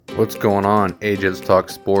What's going on? AJ Let's Talk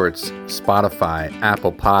Sports, Spotify,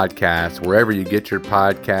 Apple Podcasts, wherever you get your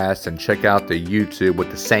podcasts, and check out the YouTube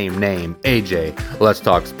with the same name, AJ Let's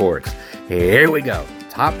Talk Sports. Here we go.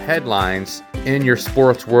 Top headlines in your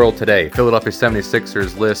sports world today. Philadelphia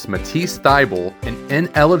 76ers list Matisse Thybulle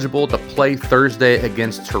ineligible to play Thursday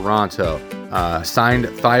against Toronto. Signed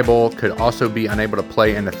Thybulle could also be unable to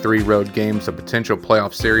play in the 3 road games, a potential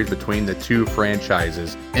playoff series between the 2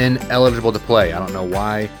 franchises. Ineligible to play. I don't know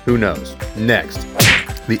why. Who knows? Next.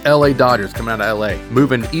 The LA Dodgers coming out of LA,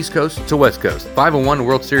 moving East Coast to West Coast. 5-1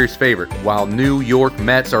 World Series favorite, while New York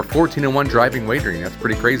Mets are 14-1 driving wagering. That's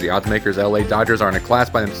pretty crazy. Oddsmakers LA Dodgers are in a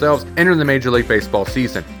class by themselves, entering the Major League Baseball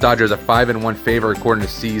season. Dodgers a 5-1 favorite according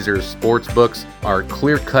to Caesars Sports Books, are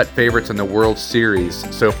clear-cut favorites in the World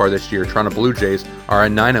Series so far this year. Toronto Blue Jays are a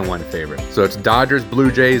 9-1 favorite. So it's Dodgers,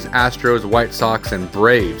 Blue Jays, Astros, White Sox, and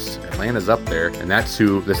Braves. Atlanta's up there, and that's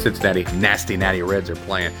who the Cincinnati Nasty Natty Reds are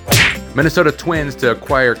playing. Minnesota Twins to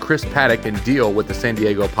acquire Chris Paddack and deal with the San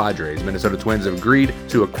Diego Padres. Minnesota Twins have agreed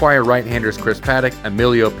to acquire right-handers Chris Paddack,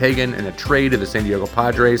 Emilio Pagan in a trade to the San Diego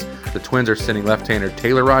Padres. The Twins are sending left-hander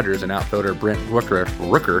Taylor Rogers and outfielder Brent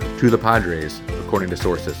Rooker to the Padres, according to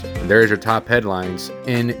sources. And there's your top headlines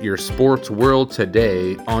in your sports world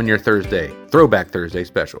today on your Thursday, Throwback Thursday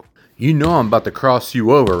special. You know I'm about to cross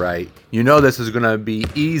you over, right? You know this is going to be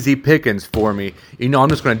easy pickings for me. You know I'm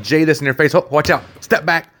just going to J this in your face. Oh, watch out. Step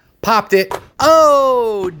back. Popped it.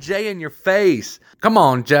 Oh, Jay in your face. Come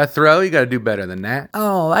on, Jethro. You got to do better than that.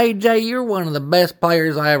 Oh, AJ, you're one of the best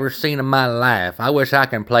players I ever seen in my life. I wish I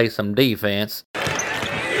can play some defense.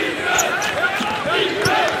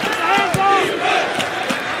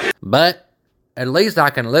 But at least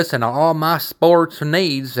I can listen to all my sports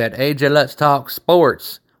needs at AJ Let's Talk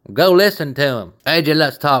Sports. Go listen to them. AJ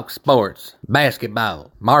Let's Talk Sports.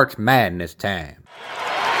 Basketball. March Madness time.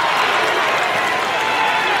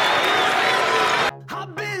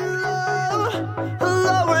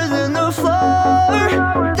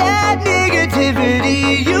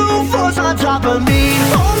 You force on top of me.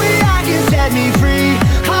 Only I can set me free.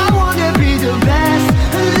 I wanna be the best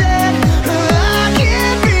that I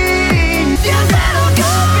can be. You gotta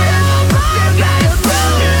go.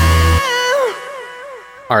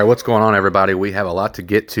 All right, what's going on, everybody? We have a lot to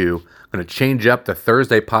get to. I'm going to change up the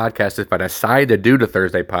Thursday podcast. If I decide to do the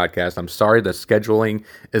Thursday podcast, I'm sorry, the scheduling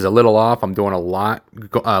is a little off. I'm doing a lot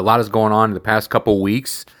is going on in the past couple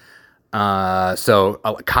weeks. So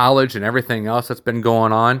college and everything else that's been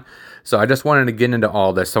going on. So I just wanted to get into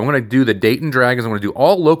all this. So I'm going to do the Dayton Dragons. I'm going to do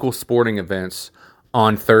all local sporting events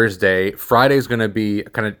on Thursday. Friday is going to be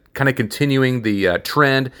kind of continuing the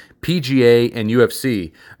trend, PGA and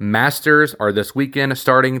UFC. Masters are this weekend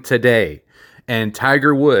starting today. And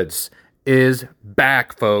Tiger Woods is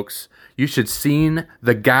back, folks. You should seen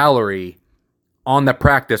the gallery on the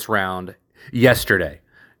practice round yesterday.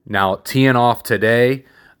 Now, teeing off today.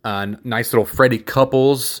 Nice little Freddie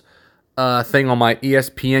Couples thing on my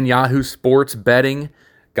ESPN Yahoo Sports betting.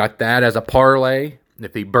 Got that as a parlay.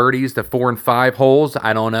 If he birdies the 4 and 5 holes,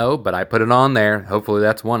 I don't know, but I put it on there. Hopefully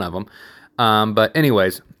that's one of them. But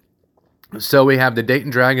anyways, so we have the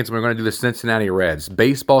Dayton Dragons, and we're going to do the Cincinnati Reds.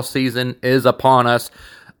 Baseball season is upon us.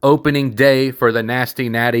 Opening day for the Nasty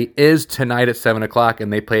Natty is tonight at 7 o'clock,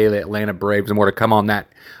 and they play the Atlanta Braves, and more to come on that.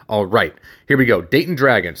 All right, here we go. Dayton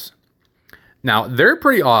Dragons. Now, they're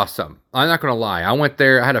pretty awesome. I'm not going to lie. I went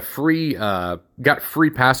there. I had got free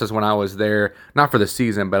passes when I was there. Not for the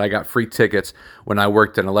season, but I got free tickets when I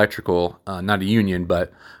worked in electrical, not a union,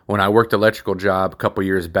 but when I worked electrical job a couple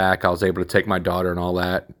years back, I was able to take my daughter and all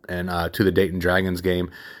that and to the Dayton Dragons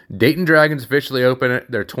game. Dayton Dragons officially open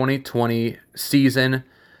their 2022 season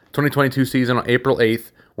on April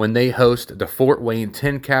 8th when they host the Fort Wayne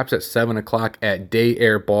Tin Caps at 7 o'clock at Day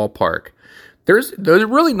Air Ballpark. There's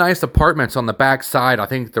really nice apartments on the back side, I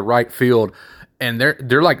think the right field, and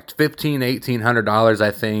they're like $1,800,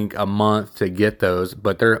 I think, a month to get those,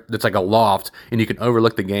 but it's like a loft, and you can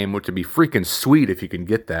overlook the game, which would be freaking sweet if you can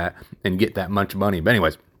get that and get that much money. But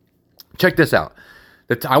anyways, check this out.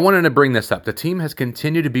 I wanted to bring this up. The team has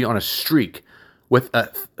continued to be on a streak with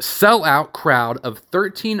a sellout crowd of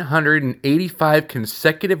 1,385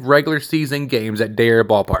 consecutive regular season games at Day Air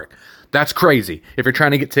Ballpark. That's crazy. If you're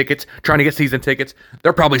trying to get tickets, trying to get season tickets,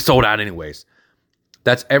 they're probably sold out anyways.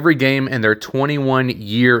 That's every game in their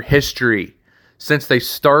 21-year history. Since they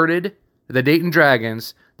started the Dayton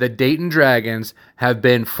Dragons have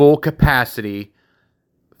been full capacity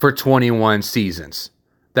for 21 seasons.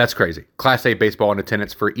 That's crazy. Class A baseball in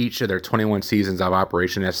attendance for each of their 21 seasons of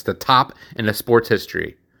operation. That's the top in the sports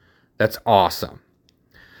history. That's awesome.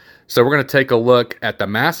 So we're going to take a look at the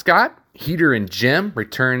mascot. Heater and Jim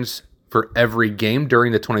returns for every game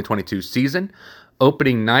during the 2022 season.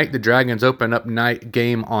 Opening night, the Dragons open up night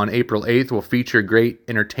game on April 8th will feature great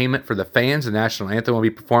entertainment for the fans. The national anthem will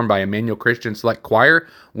be performed by Emmanuel Christian Select Choir,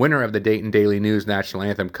 winner of the Dayton Daily News National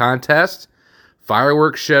Anthem Contest.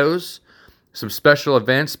 Fireworks shows, some special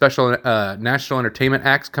events, special national entertainment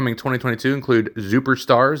acts coming 2022 include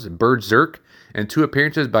Superstars, Bird Zerk, and 2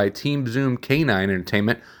 appearances by Team Zoom K9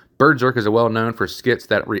 Entertainment. Bird Zerk is well known for skits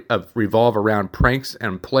that revolve around pranks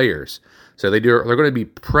and players. So they're going to be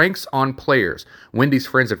pranks on players. Wendy's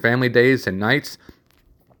Friends and Family Days and Nights.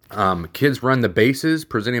 Kids Run the Bases,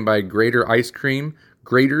 presented by Grater Ice Cream.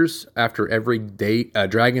 Graders after every day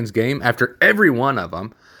Dragons game, after every one of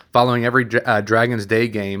them, following every Dragons Day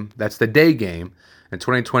game. That's the day game. In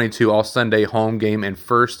 2022, all Sunday home game and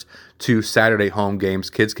first 2 Saturday home games.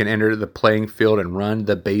 Kids can enter the playing field and run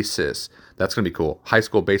the bases. That's going to be cool. High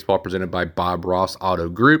school baseball presented by Bob Ross Auto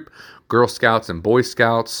Group. Girl Scouts and Boy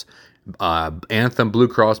Scouts. Anthem, Blue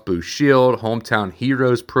Cross Blue Shield, Hometown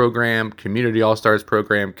Heroes Program, Community All-Stars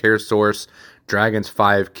Program, Care Source, Dragons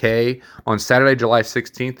 5K. On Saturday, July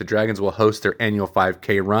 16th, the Dragons will host their annual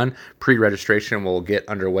 5K run. Pre-registration will get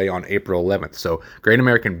underway on April 11th. So, Great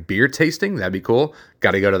American Beer Tasting, that'd be cool.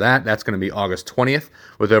 Got to go to that. That's going to be August 20th,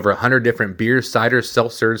 with over 100 different beers, ciders,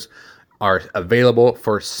 seltzers are available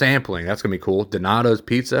for sampling. That's going to be cool. Donato's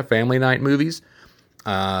Pizza, Family Night Movies.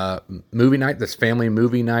 Movie night, this family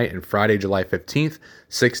movie night, and Friday, July 15th,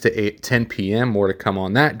 6 to 10 p.m. More to come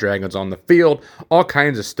on that. Dragons on the field, all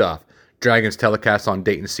kinds of stuff. Dragons telecast on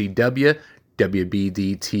Dayton CW,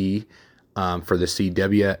 WBDT for the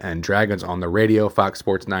CW, and Dragons on the radio, Fox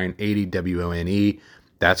Sports 980, WONE.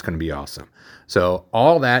 That's going to be awesome. So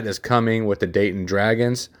all that is coming with the Dayton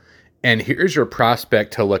Dragons. And here's your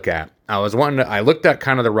prospect to look at. I looked at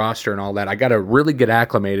kind of the roster and all that. I got to really get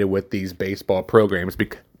acclimated with these baseball programs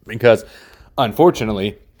because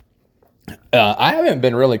unfortunately, I haven't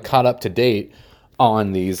been really caught up to date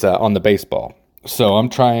on these on the baseball. So I'm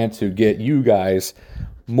trying to get you guys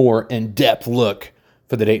more in-depth look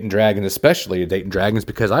for the Dayton Dragons, especially the Dayton Dragons,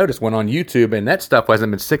 because I just went on YouTube and that stuff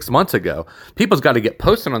hasn't been 6 months ago. People's got to get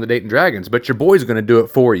posting on the Dayton Dragons, but your boy's going to do it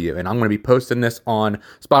for you. And I'm going to be posting this on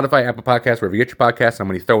Spotify, Apple Podcasts, wherever you get your podcasts. I'm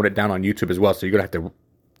going to be throwing it down on YouTube as well. So you're going to have to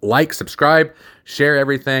like, subscribe, share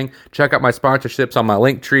everything. Check out my sponsorships on my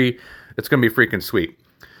link tree. It's going to be freaking sweet.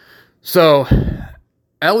 So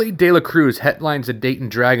Ellie De La Cruz headlines the Dayton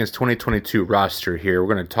Dragons 2022 roster here.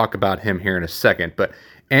 We're going to talk about him here in a second. But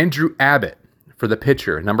Andrew Abbott, for the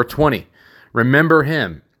pitcher, number 20. Remember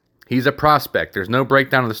him. He's a prospect. There's no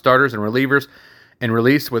breakdown of the starters and relievers and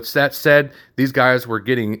release. With that said, these guys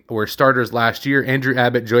were starters last year. Andrew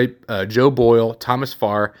Abbott, Joe Boyle, Thomas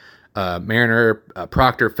Farr, Mariner,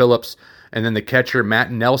 Proctor, Phillips, and then the catcher,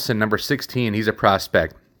 Matt Nelson, number 16. He's a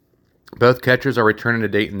prospect. Both catchers are returning to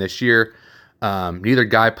Dayton this year. Neither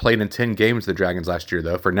guy played in 10 games of the Dragons last year,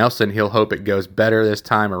 though. For Nelson, he'll hope it goes better this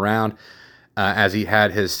time around, as he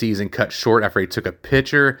had his season cut short after he took a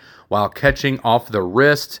pitcher while catching off the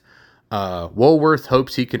wrist. Woolworth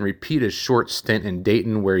hopes he can repeat his short stint in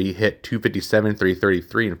Dayton, where he hit 257,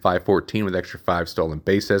 333, and 514 with extra 5 stolen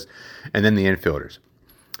bases. And then the infielders.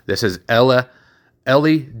 This is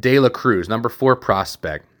Ellie De La Cruz, number 4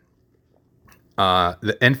 prospect.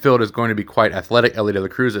 The infield is going to be quite athletic. Ellie De La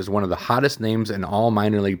Cruz is one of the hottest names in all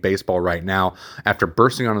minor league baseball right now after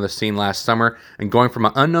bursting onto the scene last summer and going from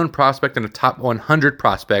an unknown prospect and a top 100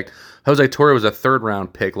 prospect. Jose Torre was a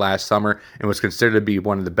 3rd-round pick last summer and was considered to be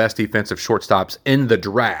one of the best defensive shortstops in the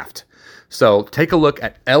draft. So take a look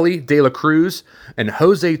at Ellie De La Cruz and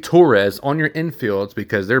Jose Torres on your infields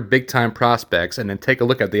because they're big-time prospects. And then take a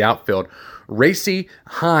look at the outfield. Racy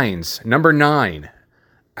Hines, number 9.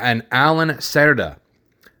 And Alan Cerda.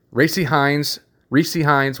 Reese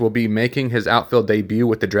Hines will be making his outfield debut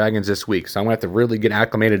with the Dragons this week, so I'm going to have to really get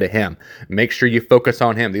acclimated to him. Make sure you focus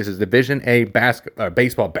on him. This is Division A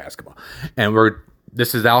basketball. And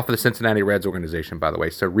this is out for the Cincinnati Reds organization, by the way.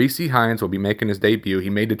 So Reese Hines will be making his debut. He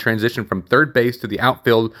made the transition from third base to the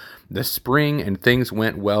outfield this spring, and things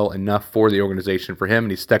went well enough for the organization for him,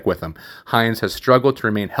 and he stuck with them. Hines has struggled to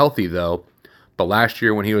remain healthy, though. But last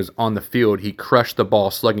year when he was on the field, he crushed the ball,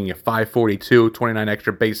 slugging at .542, 29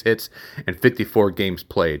 extra base hits, and 54 games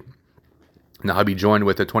played. Now he'll be joined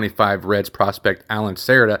with the 25 Reds prospect Alan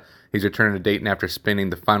Cerda. He's returning to Dayton after spending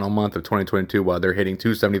the final month of 2022 while they're hitting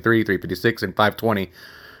 .273, .356, and .520.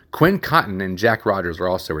 Quinn Cotton and Jack Rogers are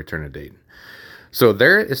also returning to Dayton. So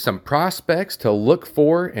there is some prospects to look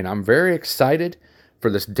for, and I'm very excited for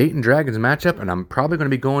this Dayton Dragons matchup, and I'm probably going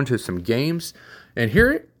to be going to some games. And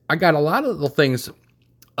here I got a lot of little things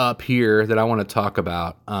up here that I want to talk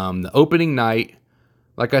about. The opening night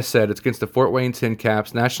like I said, it's against the Fort Wayne Tin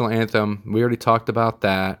Caps. National Anthem, we already talked about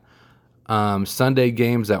that. Sunday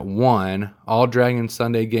games at 1. All Dragons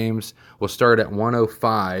Sunday games will start at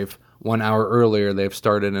 1:05, 1 hour earlier they've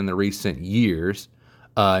started in the recent years.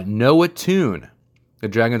 Noah Toon. The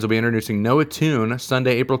Dragons will be introducing Noah Toon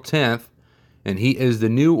Sunday, April 10th, and he is the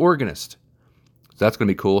new organist. So that's going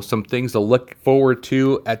to be cool. Some things to look forward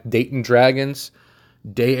to at Dayton Dragons,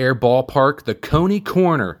 Day Air Ballpark, the Coney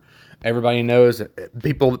Corner. Everybody knows,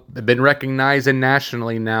 people have been recognizing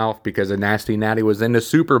nationally now because a Nasty Natty was in the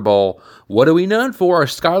Super Bowl. What are we known for? Our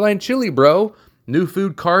Skyline Chili, bro. New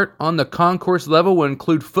food cart on the concourse level will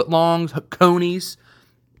include footlongs, conies,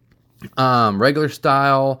 regular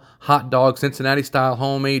style, hot dog, Cincinnati style,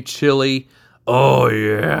 homemade chili. Oh,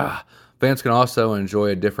 yeah. Fans can also enjoy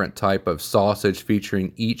a different type of sausage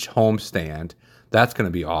featuring each homestand. That's going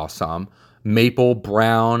to be awesome. Maple,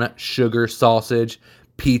 brown, sugar sausage,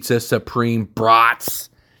 pizza, supreme, brats.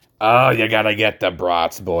 Oh, you got to get the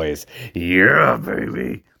brats, boys. Yeah,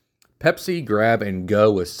 baby. Pepsi Grab and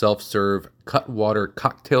Go with self-serve Cutwater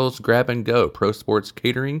cocktails. Grab and Go. Pro Sports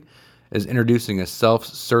Catering is introducing a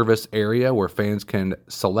self-service area where fans can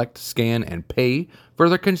select, scan, and pay for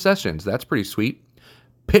their concessions. That's pretty sweet.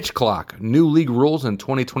 Pitch clock. New league rules in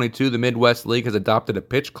 2022. The Midwest League has adopted a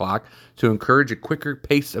pitch clock to encourage a quicker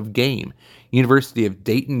pace of game. University of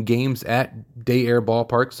Dayton games at Day Air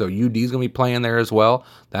Ballpark, so UD is going to be playing there as well.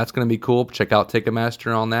 That's going to be cool. Check out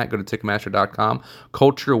Ticketmaster on that. Go to Ticketmaster.com.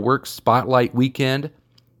 Culture Works Spotlight Weekend.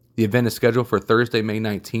 The event is scheduled for Thursday, May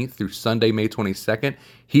 19th through Sunday, May 22nd.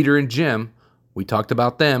 Heater and Jim, we talked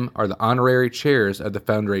about them, are the honorary chairs of the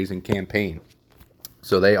fundraising campaign.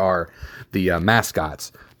 So they are the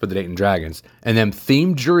mascots for the Dayton Dragons. And then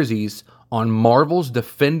themed jerseys on Marvel's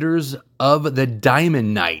Defenders of the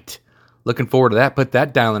Diamond Knight. Looking forward to that. Put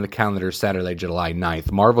that down on the calendar Saturday, July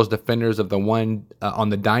 9th. Marvel's Defenders of the One on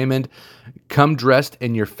the Diamond. Come dressed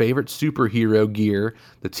in your favorite superhero gear.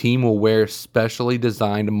 The team will wear specially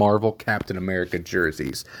designed Marvel Captain America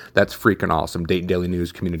jerseys. That's freaking awesome. Dayton Daily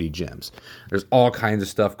News Community Gems. There's all kinds of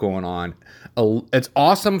stuff going on. It's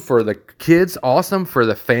awesome for the kids, awesome for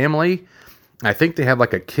the family. I think they have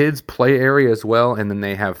like a kids play area as well, and then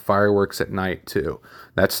they have fireworks at night too.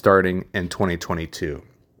 That's starting in 2022.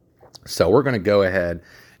 So we're going to go ahead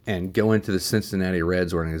and go into the Cincinnati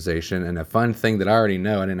Reds organization. And a fun thing that I already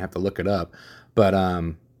know, I didn't have to look it up, but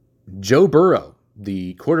Joe Burrow,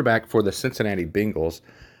 the quarterback for the Cincinnati Bengals,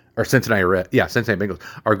 or Cincinnati Bengals,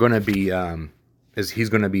 are going to be he's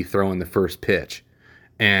going to be throwing the first pitch,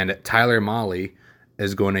 and Tyler Mahle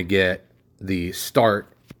is going to get the start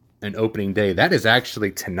and opening day. That is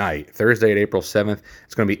actually tonight, Thursday at April 7th.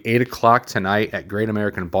 It's going to be 8 o'clock tonight at Great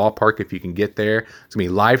American Ballpark if you can get there. It's going to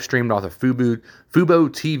be live streamed off of Fubo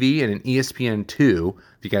TV and an ESPN2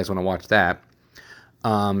 if you guys want to watch that.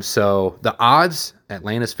 So the odds,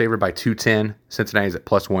 Atlanta's favored by 210. Cincinnati's at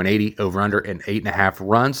plus 180. Over under and 8.5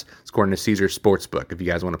 runs. According to Caesars Sportsbook if you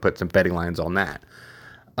guys want to put some betting lines on that.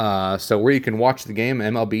 So where you can watch the game,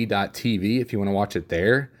 MLB.TV if you want to watch it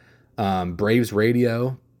there. Braves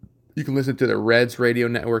Radio. You can listen to the Reds radio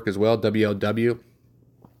network as well, WLW.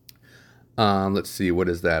 Let's see, what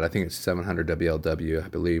is that? I think it's 700 WLW, I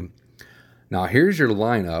believe. Now, here's your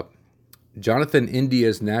lineup. Jonathan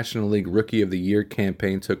India's National League Rookie of the Year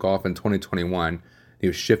campaign took off in 2021. He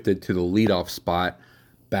was shifted to the leadoff spot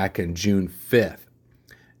back in June 5th.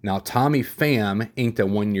 Now, Tommy Pham inked a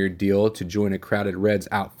one-year deal to join a crowded Reds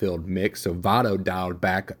outfield mix, so Votto dialed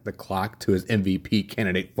back the clock to his MVP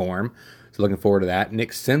candidate form. So looking forward to that.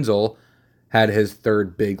 Nick Senzel had his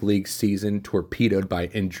third big league season torpedoed by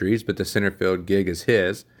injuries, but the center field gig is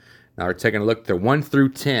his. Now we're taking a look at 1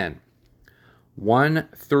 through 10. 1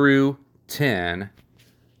 through 10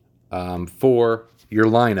 for your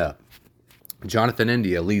lineup. Jonathan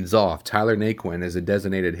India leads off. Tyler Naquin is a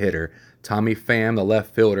designated hitter. Tommy Pham, the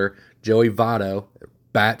left fielder. Joey Votto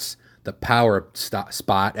bats the power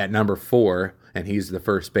spot at number 4, and he's the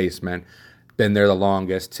first baseman. Been there the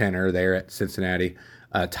longest, tenor there at Cincinnati.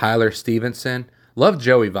 Tyler Stevenson. Love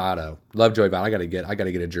Joey Votto. I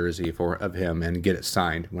gotta get a jersey of him and get it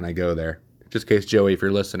signed when I go there. Just in case, Joey, if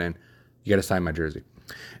you're listening, you gotta sign my jersey.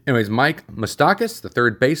 Anyways, Mike Moustakas, the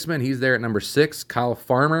third baseman, he's there at number 6. Kyle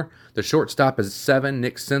Farmer, the shortstop, is 7.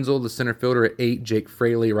 Nick Senzel, the center fielder, at 8. Jake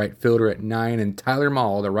Fraley, right fielder, at 9. And Tyler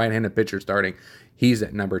Mahle, the right-handed pitcher starting, he's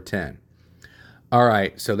at number 10. All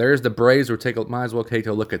right, so there's the Braves. Might as well take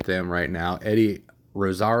a look at them right now. Eddie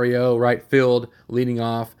Rosario, right field, leading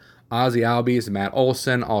off. Ozzie Albies, Matt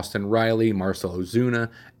Olson, Austin Riley, Marcel Ozuna,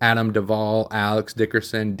 Adam Duvall, Alex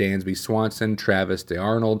Dickerson, Dansby Swanson, Travis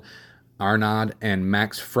DeArnold, Arnaud, and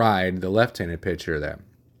Max Fried, the left-handed pitcher there.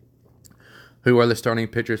 Who are the starting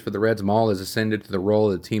pitchers for the Reds? Maul has ascended to the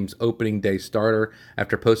role of the team's opening day starter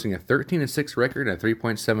after posting a 13-6 record and a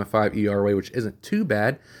 3.75 ERA, which isn't too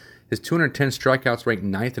bad. His 210 strikeouts ranked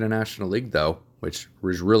 9th in the National League, though, which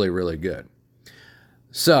was really, really good.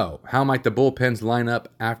 So, how might the bullpens line up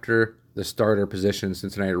after the starter position?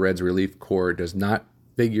 Cincinnati Reds relief corps does not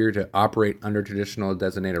figure to operate under traditional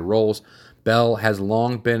designated roles. Bell has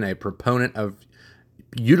long been a proponent of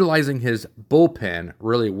utilizing his bullpen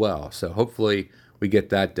really well, so hopefully we get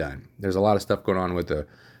that done. There's a lot of stuff going on with the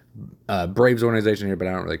Braves organization here, but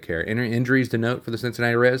I don't really care. Injuries to note for the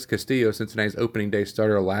Cincinnati Reds. Castillo, Cincinnati's opening day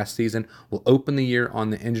starter last season, will open the year on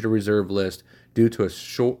the injured reserve list due to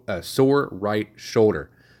a sore right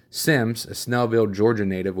shoulder. Sims, a Snellville, Georgia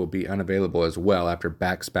native, will be unavailable as well after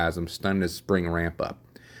back spasms stunned his spring ramp-up.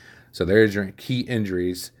 So there's your key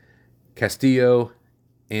injuries, Castillo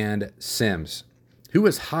and Sims. Who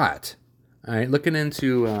is hot? All right, looking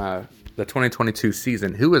into the 2022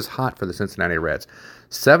 season, who is hot for the Cincinnati Reds?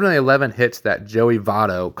 7 of the 11 hits that Joey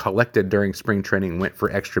Votto collected during spring training went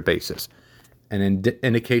for extra bases, an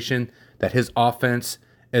indication that his offense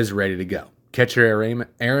is ready to go. Catcher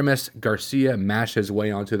Aramis Garcia mashed his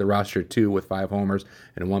way onto the roster too with 5 homers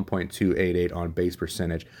and a 1.288 on base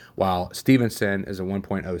percentage, while Stevenson is a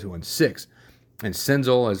 1.016. And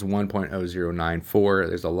Senzel is 1.0094.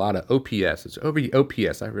 There's a lot of OPS. It's over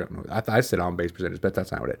OPS. I don't know. I said on base percentage, but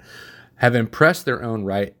that's not what it. Have impressed their own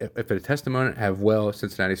right. If a testimony have well,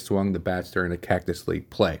 Cincinnati swung the bats during the Cactus League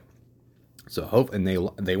play. So and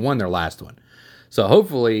they won their last one. So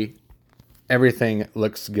hopefully everything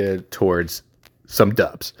looks good towards some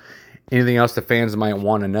dubs. Anything else the fans might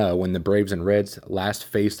want to know? When the Braves and Reds last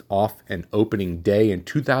faced off an opening day in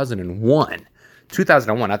 2001, I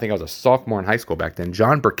think I was a sophomore in high school back then.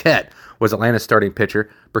 John Burkett was Atlanta's starting pitcher.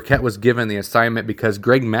 Burkett was given the assignment because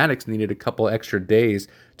Greg Maddux needed a couple extra days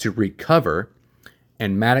to recover.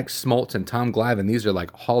 And Maddux, Smoltz, and Tom Glavine, these are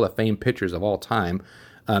like Hall of Fame pitchers of all time,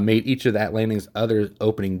 made each of the Atlanta's other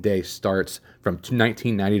opening day starts from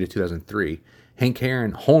 1990 to 2003. Hank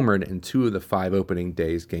Aaron homered in 2 of the 5 opening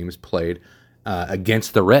days games played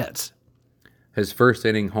against the Reds. His first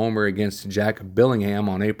inning homer against Jack Billingham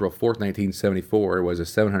on April 4th, 1974 was a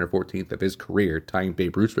 714th of his career, tying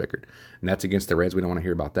Babe Ruth's record. And that's against the Reds. We don't want to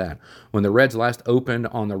hear about that. When the Reds last opened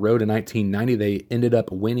on the road in 1990, they ended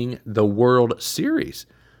up winning the World Series.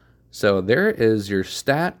 So there is your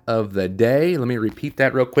stat of the day. Let me repeat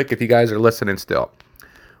that real quick if you guys are listening still.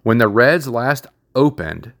 When the Reds last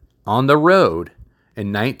opened on the road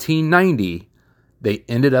in 1990, they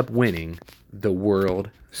ended up winning the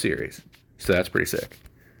World Series. So that's pretty sick.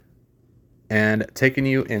 And taking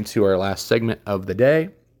you into our last segment of the day.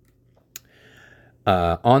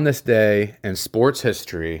 On this day in sports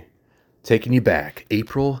history, taking you back,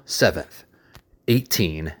 April 7th,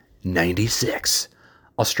 1896.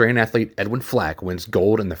 Australian athlete Edwin Flack wins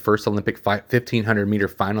gold in the first Olympic 1,500-meter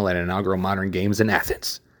final at inaugural Modern Games in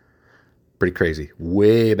Athens. Pretty crazy.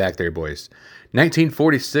 Way back there, boys.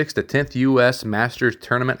 1946, the 10th U.S. Masters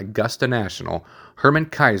Tournament Augusta National. Herman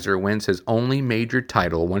Kaiser wins his only major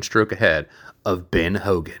title, 1 stroke ahead of Ben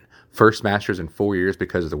Hogan. First Masters in 4 years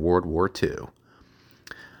because of the World War II.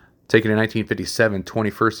 Taken in 1957,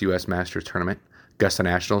 21st U.S. Masters Tournament. Augusta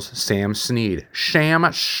Nationals, Sam Snead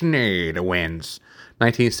wins.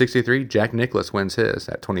 1963, Jack Nicklaus wins his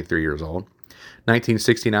at 23 years old.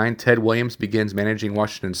 1969, Ted Williams begins managing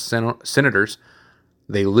Washington Senators.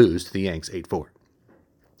 They lose to the Yanks 8-4.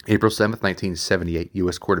 April 7th, 1978,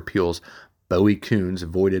 U.S. Court of Appeals, Bowie Coons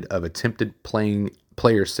voided of attempted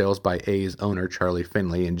player sales by A's owner Charlie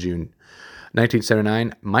Finley in June.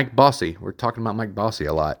 1979, Mike Bossy, we're talking about Mike Bossy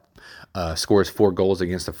a lot, scores 4 goals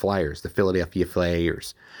against the Flyers, the Philadelphia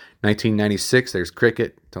Flyers. 1996, there's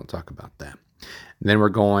cricket. Don't talk about that. And then we're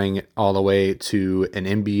going all the way to an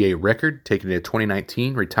NBA record, taken to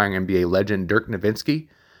 2019, retiring NBA legend Dirk Nowitzki.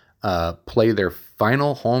 Play their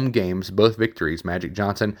final home games, both victories. Magic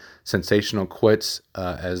Johnson, sensational quits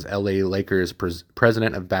as LA Lakers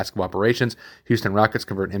president of basketball operations. Houston Rockets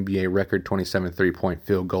convert NBA record 27 3-point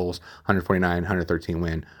field goals, 149-113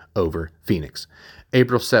 win over Phoenix.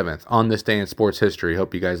 April 7th, on this day in sports history.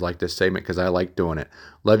 Hope you guys like this segment because I like doing it.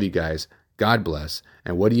 Love you guys. God bless.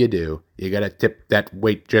 And what do? You got to tip that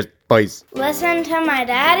waitress, boys. Listen to my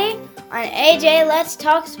daddy on AJ Let's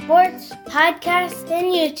Talk Sports podcast and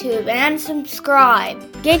YouTube and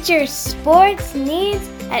subscribe. Get your sports needs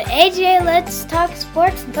at AJ Let's Talk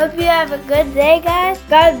Sports. Hope you have a good day, guys.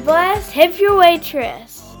 God bless. Tip your waitress.